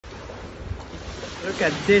Look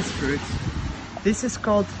at this fruit. This is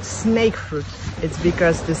called snake fruit. It's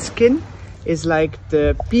because the skin is like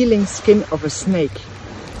the peeling skin of a snake.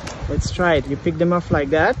 Let's try it. You pick them off like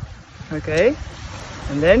that. Okay.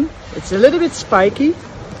 And then it's a little bit spiky.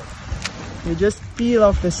 You just peel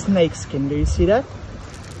off the snake skin. Do you see that?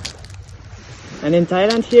 And in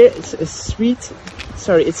Thailand here, it's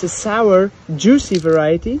a sour, juicy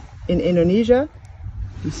variety. In Indonesia,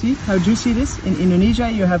 you see how juicy it is? In Indonesia,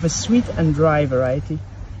 you have a sweet and dry variety.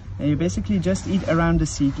 And you basically just eat around the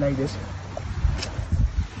seed like this.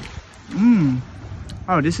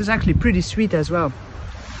 Oh, this is actually pretty sweet as well.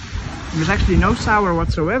 There's actually no sour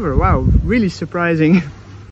whatsoever. Wow, really surprising.